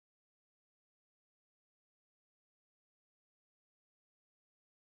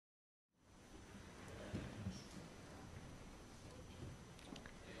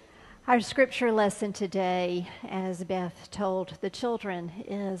Our scripture lesson today, as Beth told the children,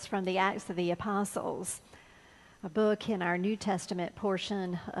 is from the Acts of the Apostles, a book in our New Testament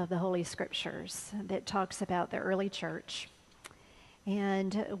portion of the Holy Scriptures that talks about the early church.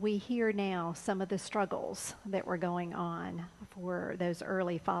 And we hear now some of the struggles that were going on for those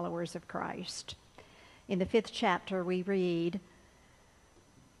early followers of Christ. In the 5th chapter, we read,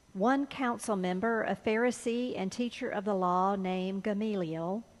 "One council member, a Pharisee and teacher of the law named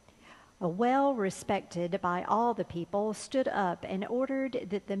Gamaliel, well respected by all the people, stood up and ordered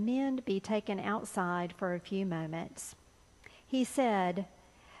that the men be taken outside for a few moments. He said,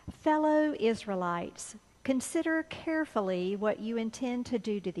 'Fellow Israelites, consider carefully what you intend to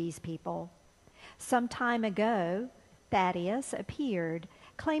do to these people. Some time ago, Thaddeus appeared,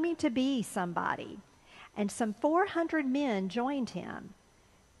 claiming to be somebody, and some 400 men joined him.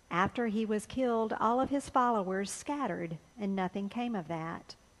 After he was killed, all of his followers scattered, and nothing came of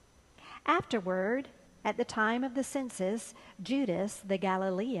that. Afterward, at the time of the census, Judas the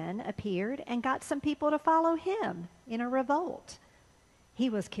Galilean appeared and got some people to follow him in a revolt.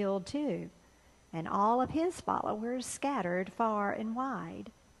 He was killed too, and all of his followers scattered far and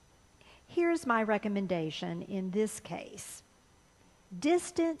wide. Here's my recommendation in this case.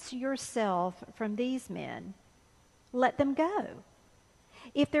 Distance yourself from these men. Let them go.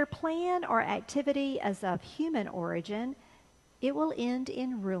 If their plan or activity is of human origin, it will end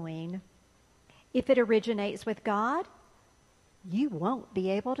in ruin. If it originates with God, you won't be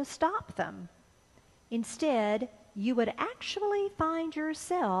able to stop them. Instead, you would actually find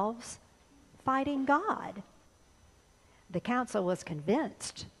yourselves fighting God." The council was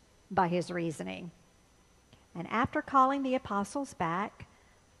convinced by his reasoning. And after calling the apostles back,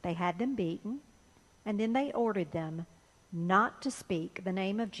 they had them beaten, and then they ordered them not to speak the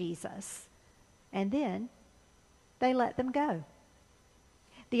name of Jesus. And then they let them go.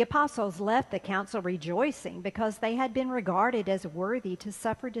 The apostles left the council rejoicing because they had been regarded as worthy to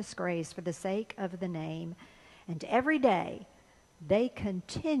suffer disgrace for the sake of the name. And every day they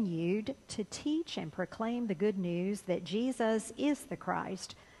continued to teach and proclaim the good news that Jesus is the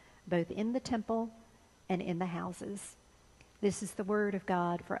Christ, both in the temple and in the houses. This is the word of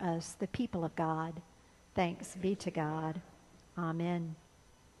God for us, the people of God. Thanks be to God. Amen.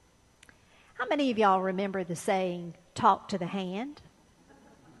 How many of y'all remember the saying, "Talk to the hand"?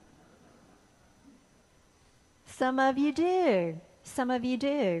 Some of you do. Some of you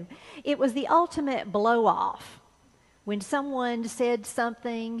do. It was the ultimate blow-off. When someone said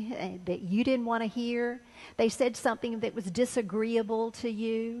something that you didn't want to hear, they said something that was disagreeable to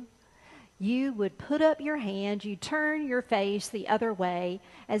you, you would put up your hand, you turn your face the other way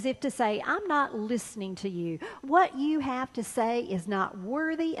as if to say, "I'm not listening to you. What you have to say is not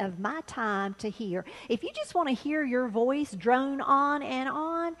worthy of my time to hear. If you just want to hear your voice drone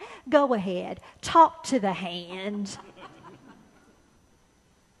on, go ahead. Talk to the hand."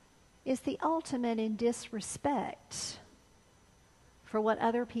 It's the ultimate in disrespect for what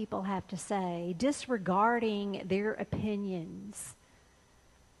other people have to say, disregarding their opinions,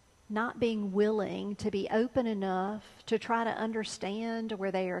 not being willing to be open enough to try to understand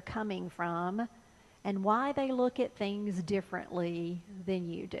where they are coming from and why they look at things differently than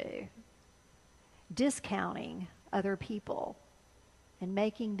you do. Discounting other people and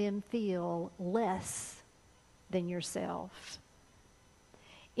making them feel less than yourself.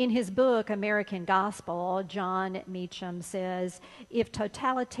 In his book, American Gospel, John Meacham says, if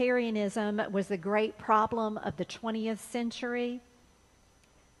totalitarianism was the great problem of the 20th century,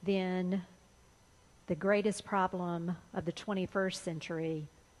 then the greatest problem of the 21st century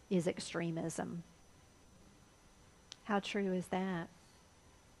is extremism. How true is that?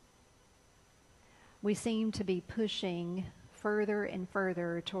 We seem to be pushing further and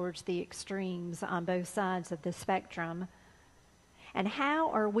further towards the extremes on both sides of the spectrum. And how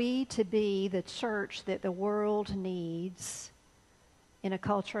are we to be the church that the world needs in a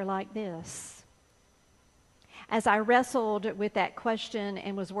culture like this? As I wrestled with that question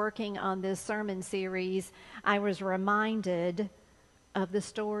and was working on this sermon series, I was reminded of the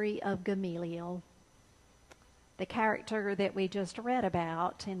story of Gamaliel, the character that we just read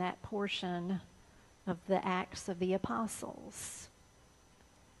about in that portion of the Acts of the Apostles.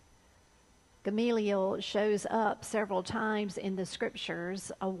 Gamaliel shows up several times in the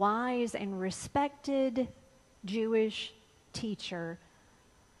scriptures, a wise and respected Jewish teacher,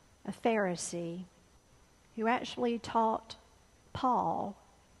 a Pharisee, who actually taught Paul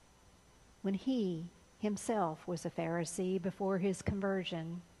when he himself was a Pharisee before his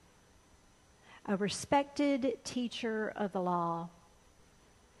conversion. A respected teacher of the law.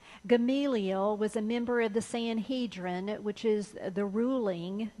 Gamaliel was a member of the Sanhedrin, which is the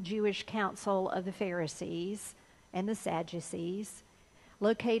ruling Jewish council of the Pharisees and the Sadducees,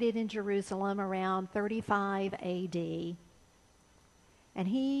 located in Jerusalem around 35 AD. And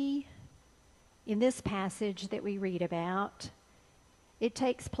he, in this passage that we read about, it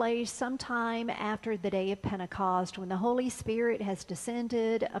takes place sometime after the day of Pentecost when the Holy Spirit has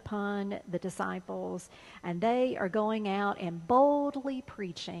descended upon the disciples and they are going out and boldly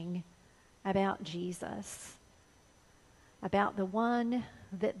preaching about Jesus, about the one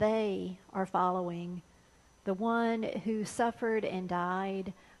that they are following, the one who suffered and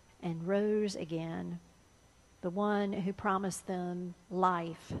died and rose again, the one who promised them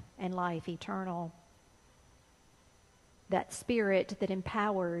life and life eternal. That Spirit that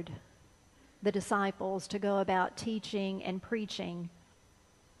empowered the disciples to go about teaching and preaching.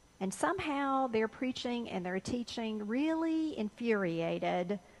 And somehow their preaching and their teaching really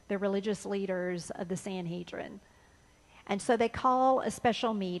infuriated the religious leaders of the Sanhedrin. And so they call a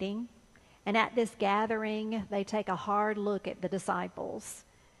special meeting, and at this gathering they take a hard look at the disciples,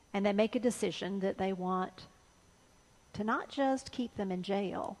 and they make a decision that they want to not just keep them in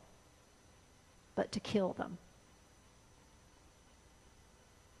jail, but to kill them.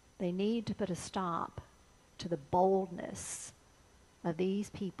 They need to put a stop to the boldness of these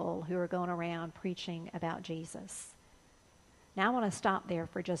people who are going around preaching about Jesus. Now I want to stop there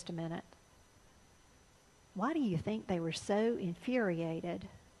for just a minute. Why do you think they were so infuriated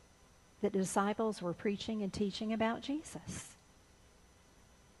that the disciples were preaching and teaching about Jesus?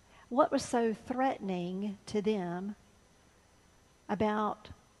 What was so threatening to them about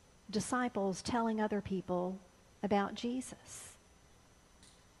disciples telling other people about Jesus?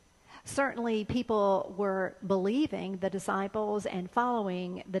 Certainly, people were believing the disciples and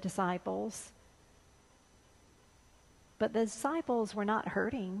following the disciples, but the disciples were not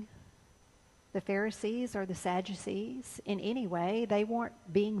hurting the Pharisees or the Sadducees in any way. They weren't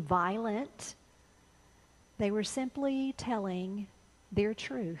being violent. They were simply telling their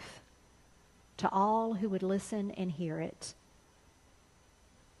truth to all who would listen and hear it.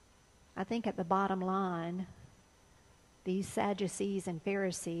 I think at the bottom line, these Sadducees and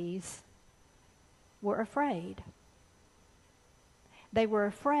Pharisees were afraid. They were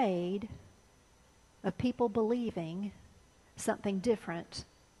afraid of people believing something different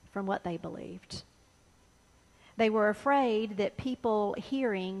from what they believed. They were afraid that people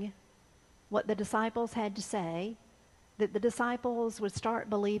hearing what the disciples had to say, that the disciples would start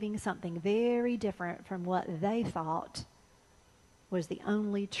believing something very different from what they thought was the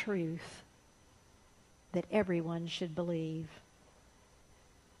only truth that everyone should believe.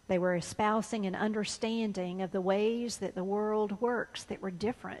 They were espousing an understanding of the ways that the world works that were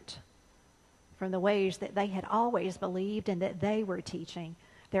different from the ways that they had always believed and that they were teaching,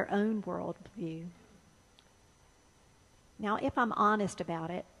 their own worldview. Now, if I'm honest about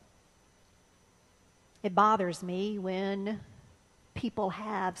it, it bothers me when people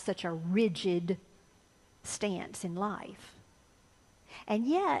have such a rigid stance in life. And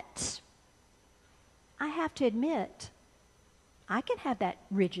yet, I have to admit, I can have that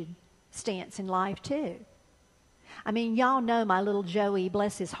rigid stance in life too. I mean, y'all know my little Joey,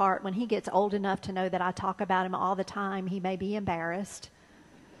 bless his heart, when he gets old enough to know that I talk about him all the time, he may be embarrassed.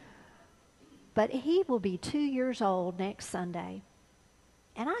 But he will be 2 years old next Sunday.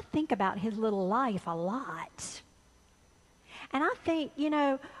 And I think about his little life a lot. And I think,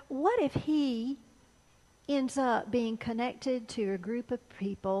 what if he ends up being connected to a group of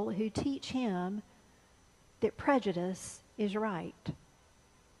people who teach him that prejudice is right?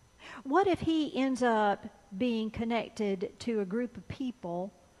 What if he ends up being connected to a group of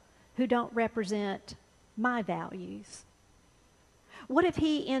people who don't represent my values? What if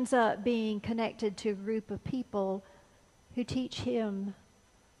he ends up being connected to a group of people who teach him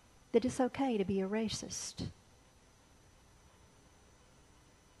that it's okay to be a racist?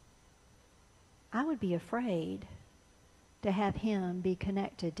 I would be afraid to have him be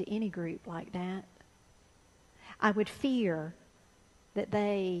connected to any group like that. I would fear that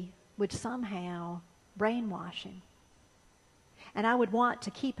they would somehow brainwash him. And I would want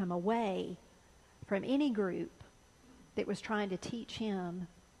to keep him away from any group that was trying to teach him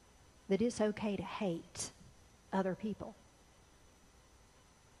that it's okay to hate other people.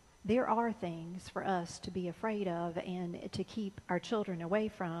 There are things for us to be afraid of and to keep our children away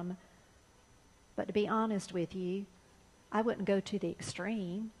from. But to be honest with you, I wouldn't go to the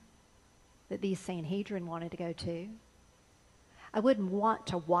extreme that these Sanhedrin wanted to go to. I wouldn't want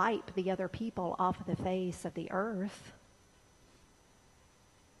to wipe the other people off of the face of the earth.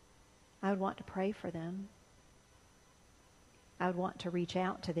 I would want to pray for them. I would want to reach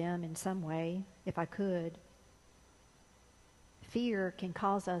out to them in some way if I could. Fear can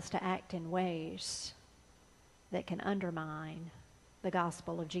cause us to act in ways that can undermine the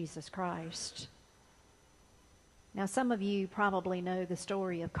gospel of Jesus Christ. Now, some of you probably know the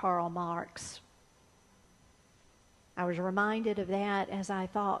story of Karl Marx. I was reminded of that as I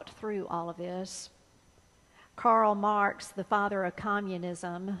thought through all of this. Karl Marx, the father of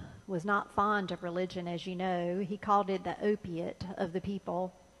communism, was not fond of religion, as you know. He called it the opiate of the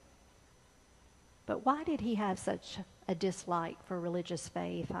people. But why did he have such a dislike for religious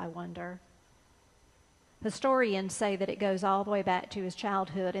faith, I wonder? Historians say that it goes all the way back to his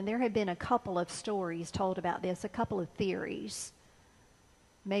childhood, and there have been a couple of stories told about this, a couple of theories.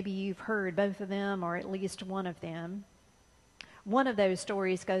 Maybe you've heard both of them, or at least one of them. One of those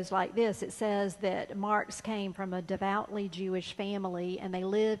stories goes like this. It says that Marx came from a devoutly Jewish family, and they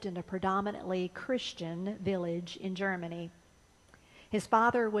lived in a predominantly Christian village in Germany. His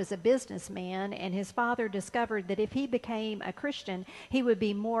father was a businessman, and his father discovered that if he became a Christian, he would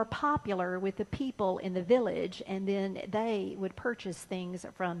be more popular with the people in the village, and then they would purchase things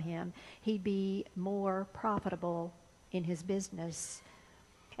from him. He'd be more profitable in his business.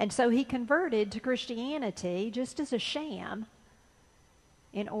 And so he converted to Christianity just as a sham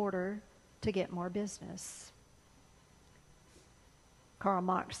in order to get more business. Karl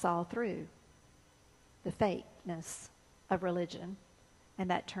Marx saw through the fakeness of religion,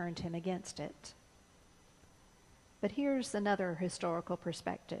 and that turned him against it. But here's another historical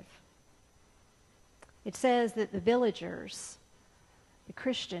perspective. It says that the villagers, the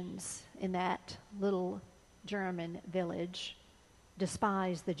Christians in that little German village,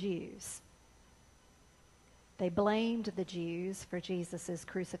 despised the Jews. They blamed the Jews for Jesus'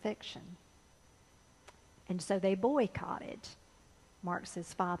 crucifixion. And so they boycotted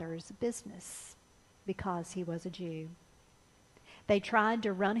Marx's father's business because he was a Jew. They tried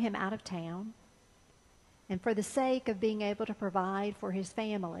to run him out of town, and for the sake of being able to provide for his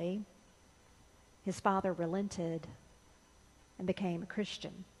family, his father relented and became a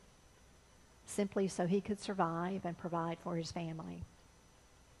Christian, simply so he could survive and provide for his family.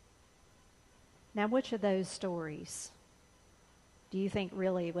 Now, which of those stories do you think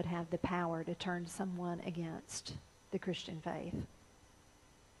really would have the power to turn someone against the Christian faith?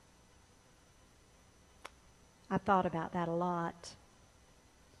 I've thought about that a lot,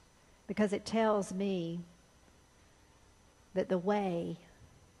 because it tells me that the way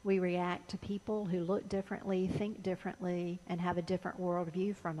we react to people who look differently, think differently, and have a different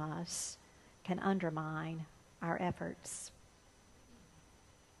worldview from us can undermine our efforts.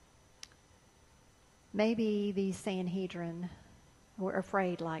 Maybe these Sanhedrin were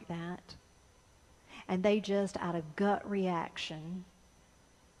afraid like that, and they just, out of gut reaction,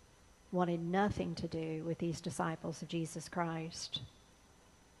 wanted nothing to do with these disciples of Jesus Christ.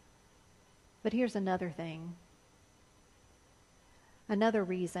 But here's another thing. Another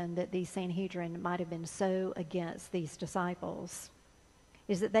reason that these Sanhedrin might have been so against these disciples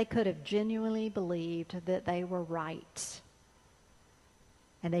is that they could have genuinely believed that they were right,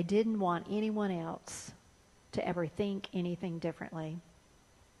 and they didn't want anyone else to ever think anything differently.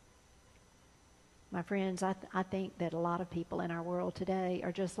 My friends, I think that a lot of people in our world today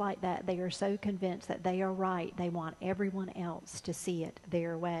are just like that. They are so convinced that they are right, they want everyone else to see it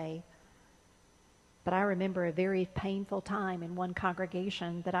their way. But I remember a very painful time in one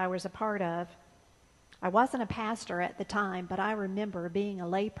congregation that I was a part of. I wasn't a pastor at the time, but I remember being a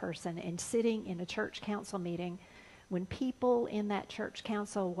layperson and sitting in a church council meeting when people in that church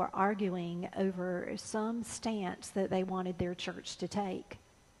council were arguing over some stance that they wanted their church to take.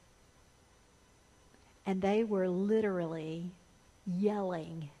 And they were literally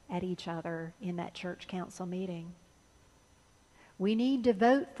yelling at each other in that church council meeting. We need to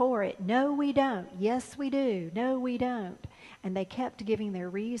vote for it. No, we don't. Yes, we do. No, we don't. And they kept giving their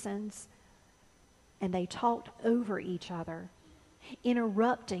reasons, and they talked over each other,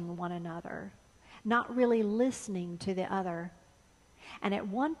 interrupting one another, not really listening to the other. And at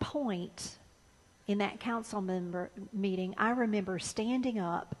one point in that council member meeting, I remember standing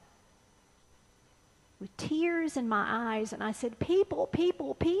up with tears in my eyes, and I said, "People,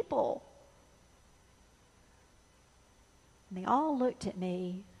 people, people." And they all looked at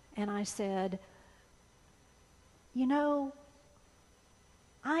me, and I said, "You know,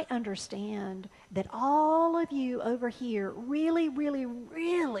 I understand that all of you over here really, really,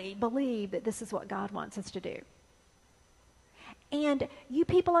 really believe that this is what God wants us to do. And you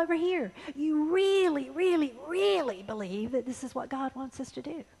people over here, you really, really, really believe that this is what God wants us to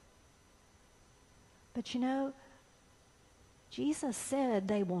do. But you know, Jesus said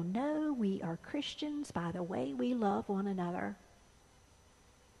they will know we are Christians by the way we love one another."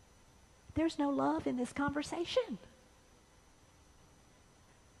 There's no love in this conversation.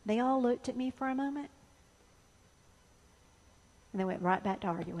 They all looked at me for a moment, and they went right back to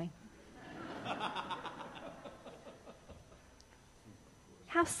arguing.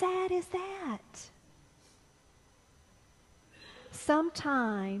 How sad is that?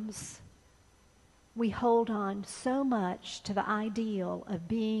 Sometimes we hold on so much to the ideal of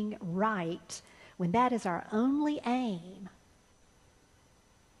being right when that is our only aim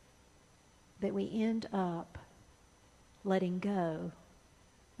that we end up letting go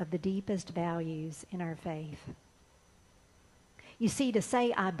of the deepest values in our faith. You see, to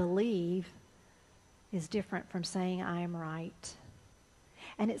say I believe is different from saying I am right.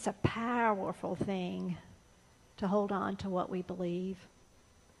 And it's a powerful thing to hold on to what we believe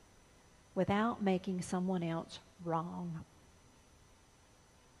without making someone else wrong.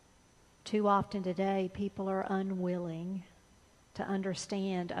 Too often today, people are unwilling to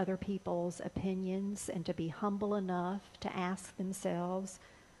understand other people's opinions and to be humble enough to ask themselves,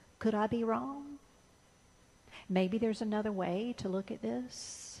 could I be wrong? Maybe there's another way to look at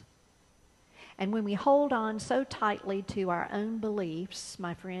this. And when we hold on so tightly to our own beliefs,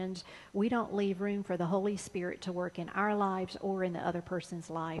 my friends, we don't leave room for the Holy Spirit to work in our lives or in the other person's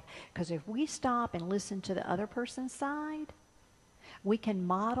life. Because if we stop and listen to the other person's side, we can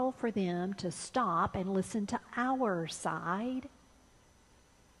model for them to stop and listen to our side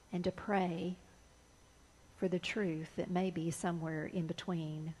and to pray for the truth that may be somewhere in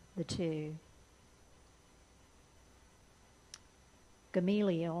between the two.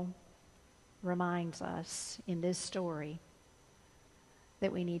 Gamaliel reminds us in this story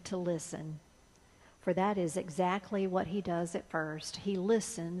that we need to listen, for that is exactly what he does at first. He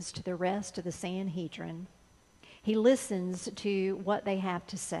listens to the rest of the Sanhedrin. He listens to what they have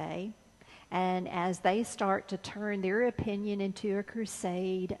to say. And as they start to turn their opinion into a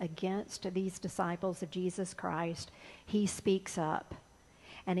crusade against these disciples of Jesus Christ, he speaks up.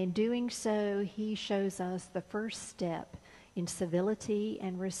 And in doing so, he shows us the first step in civility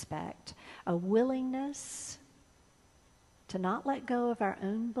and respect, a willingness to not let go of our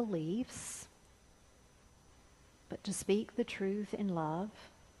own beliefs, but to speak the truth in love,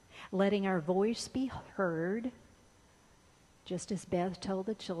 letting our voice be heard, just as Beth told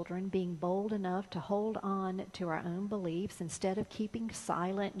the children, being bold enough to hold on to our own beliefs instead of keeping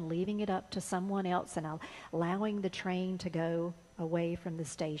silent and leaving it up to someone else and allowing the train to go away from the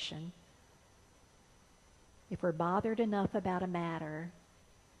station. If we're bothered enough about a matter,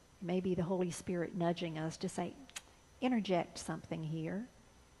 maybe the Holy Spirit nudging us to say, interject something here.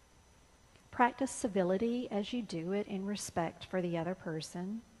 Practice civility as you do it in respect for the other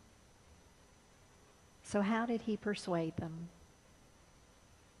person. So how did he persuade them?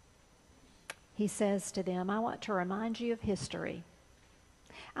 He says to them, I want to remind you of history.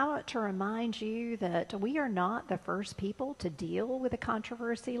 I want to remind you that we are not the first people to deal with a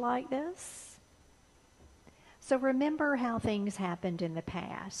controversy like this. So remember how things happened in the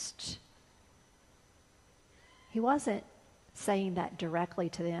past. He wasn't saying that directly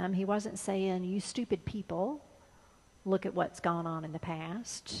to them. He wasn't saying, you stupid people, look at what's gone on in the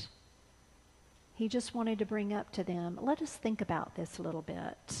past. He just wanted to bring up to them, let us think about this a little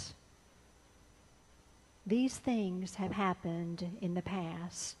bit. These things have happened in the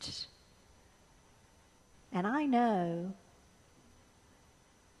past. And I know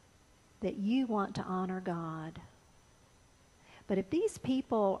that you want to honor God. But if these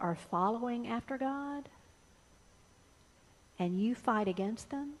people are following after God and you fight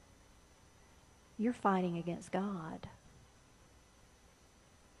against them, you're fighting against God.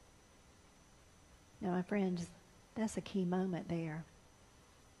 Now, my friends, that's a key moment there.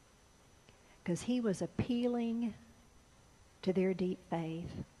 Because he was appealing to their deep faith.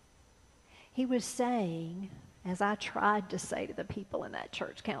 He was saying, as I tried to say to the people in that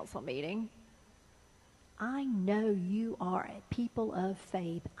church council meeting, I know you are a people of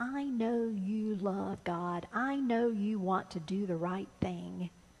faith. I know you love God. I know you want to do the right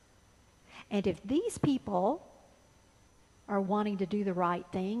thing. And if these people are wanting to do the right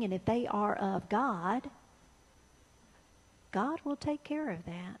thing, and if they are of God, God will take care of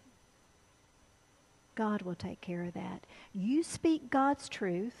that. God will take care of that. You speak God's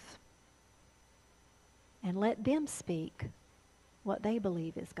truth and let them speak what they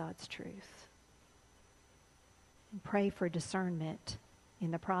believe is God's truth. And pray for discernment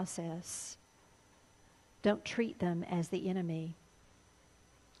in the process. Don't treat them as the enemy.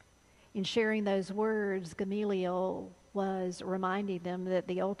 In sharing those words, Gamaliel was reminding them that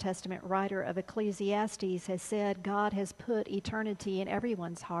the Old Testament writer of Ecclesiastes has said God has put eternity in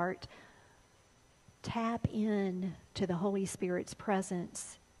everyone's heart. Tap in to the Holy Spirit's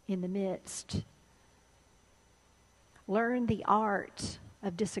presence in the midst. Learn the art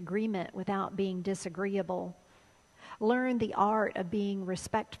of disagreement without being disagreeable. Learn the art of being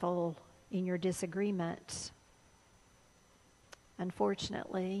respectful in your disagreements.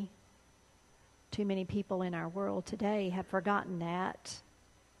 Unfortunately, too many people in our world today have forgotten that.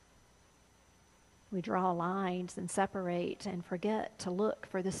 We draw lines and separate and forget to look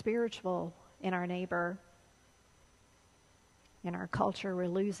for the spiritual in our neighbor. In our culture, we're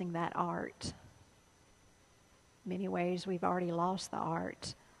losing that art. In many ways, we've already lost the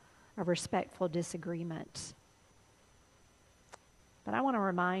art of respectful disagreement. But I want to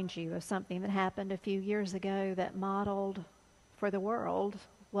remind you of something that happened a few years ago that modeled for the world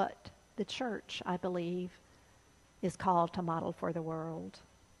what the church, I believe, is called to model for the world.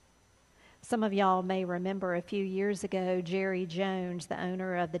 Some of y'all may remember a few years ago, Jerry Jones, the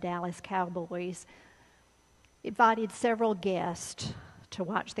owner of the Dallas Cowboys, invited several guests to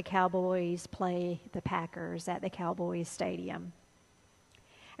watch the Cowboys play the Packers at the Cowboys Stadium.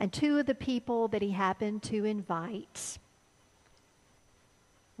 And two of the people that he happened to invite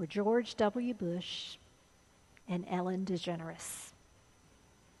were George W. Bush and Ellen DeGeneres.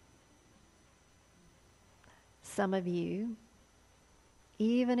 Some of you,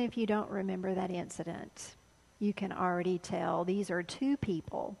 even if you don't remember that incident, you can already tell these are two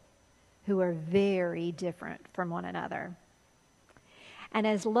people who are very different from one another. And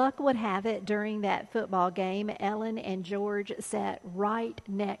as luck would have it, during that football game, Ellen and George sat right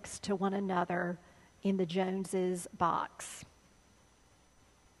next to one another in the Joneses' box.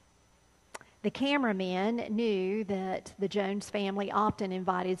 The cameramen knew that the Jones family often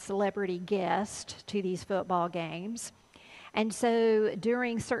invited celebrity guests to these football games. And so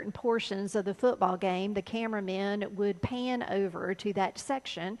during certain portions of the football game, the cameramen would pan over to that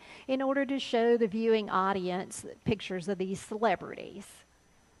section in order to show the viewing audience pictures of these celebrities.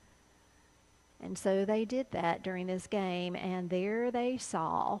 And so they did that during this game, and there they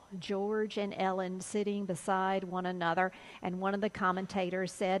saw George and Ellen sitting beside one another, and one of the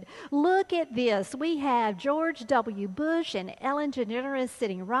commentators said, "Look at this. We have George W. Bush and Ellen DeGeneres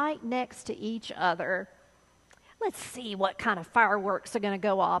sitting right next to each other. Let's see what kind of fireworks are going to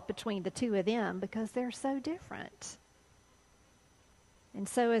go off between the two of them because they're so different." And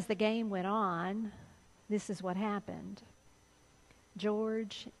so as the game went on, this is what happened.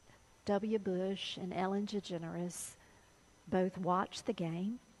 George W. Bush and Ellen DeGeneres both watched the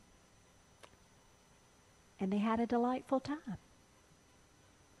game, and they had a delightful time.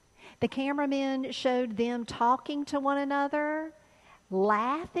 The cameramen showed them talking to one another,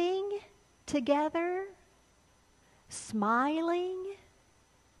 laughing together, smiling,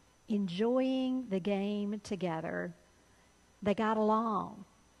 enjoying the game together. They got along.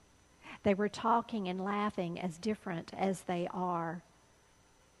 They were talking and laughing as different as they are.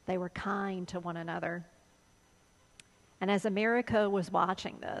 They were kind to one another. And as America was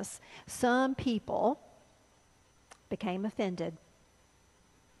watching this, some people became offended.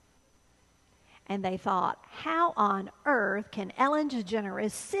 And they thought, how on earth can Ellen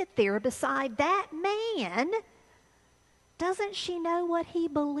DeGeneres sit there beside that man? Doesn't she know what he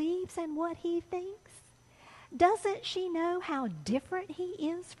believes and what he thinks? Doesn't she know how different he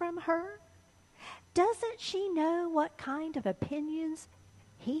is from her? Doesn't she know what kind of opinions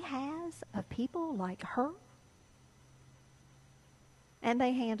he has of people like her? And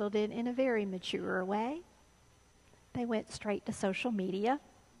they handled it in a very mature way. They went straight to social media.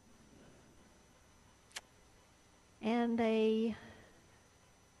 And they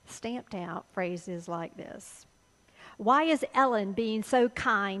stamped out phrases like this. "Why is Ellen being so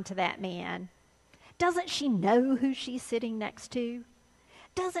kind to that man? Doesn't she know who she's sitting next to?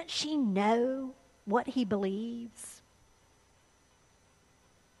 Doesn't she know what he believes?"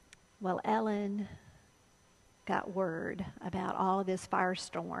 Well, Ellen got word about all of this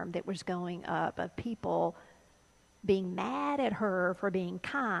firestorm that was going up of people being mad at her for being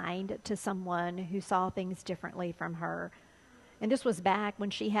kind to someone who saw things differently from her. And this was back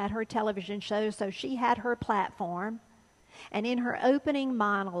when she had her television show, so she had her platform. And in her opening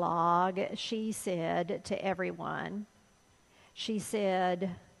monologue, she said to everyone, she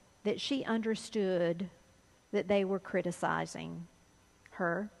said that she understood that they were criticizing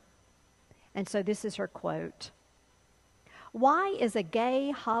her. And so this is her quote. "Why is a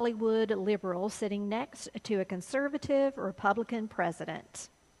gay Hollywood liberal sitting next to a conservative Republican president?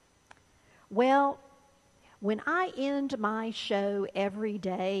 Well, when I end my show every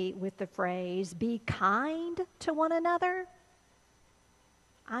day with the phrase, 'Be kind to one another,'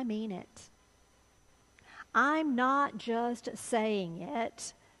 I mean it. I'm not just saying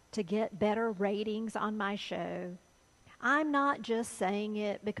it to get better ratings on my show. I'm not just saying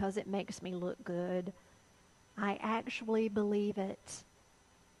it because it makes me look good. I actually believe it.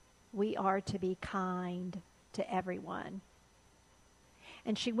 We are to be kind to everyone.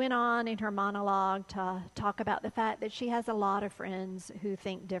 And she went on in her monologue to talk about the fact that she has a lot of friends who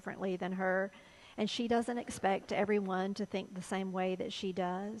think differently than her, and she doesn't expect everyone to think the same way that she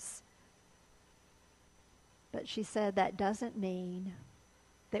does. But she said that doesn't mean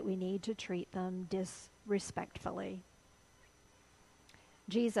that we need to treat them disrespectfully.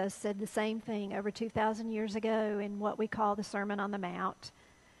 Jesus said the same thing over 2,000 years ago in what we call the Sermon on the Mount.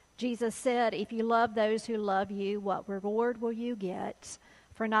 Jesus said, if you love those who love you, what reward will you get?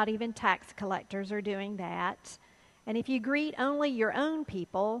 For not even tax collectors are doing that. And if you greet only your own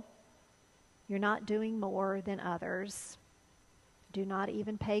people, you're not doing more than others. Do not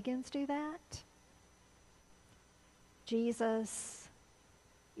even pagans do that? Jesus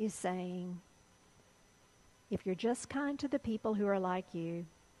is saying, if you're just kind to the people who are like you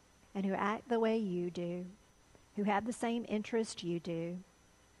and who act the way you do, who have the same interest you do,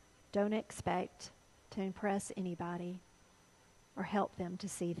 don't expect to impress anybody or help them to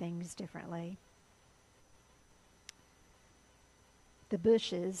see things differently. The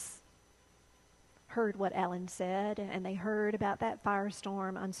Bushes heard what Ellen said, and they heard about that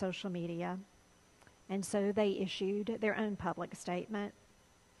firestorm on social media. And so they issued their own public statement.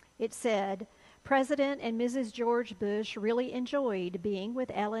 It said, President and Mrs. George Bush really enjoyed being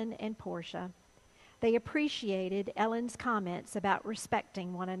with Ellen and Portia. They appreciated Ellen's comments about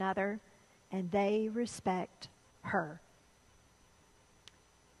respecting one another, and they respect her.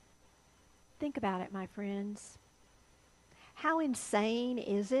 Think about it, my friends. How insane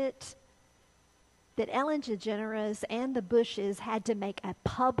is it that Ellen DeGeneres and the Bushes had to make a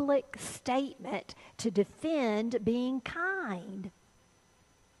public statement to defend being kind?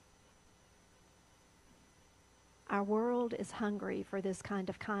 Our world is hungry for this kind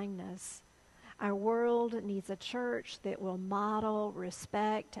of kindness. Our world needs a church that will model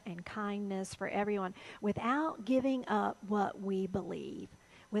respect and kindness for everyone without giving up what we believe,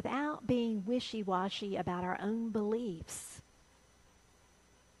 without being wishy-washy about our own beliefs,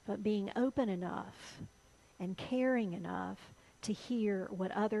 but being open enough and caring enough to hear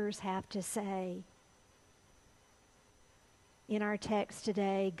what others have to say. In our text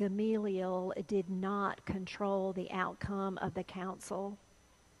today, Gamaliel did not control the outcome of the council.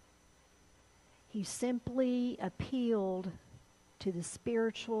 He simply appealed to the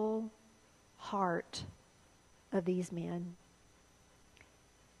spiritual heart of these men,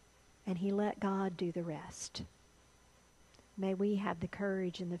 and he let God do the rest. May we have the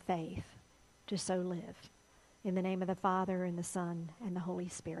courage and the faith to so live. In the name of the Father, and the Son, and the Holy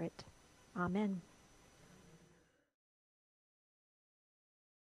Spirit. Amen.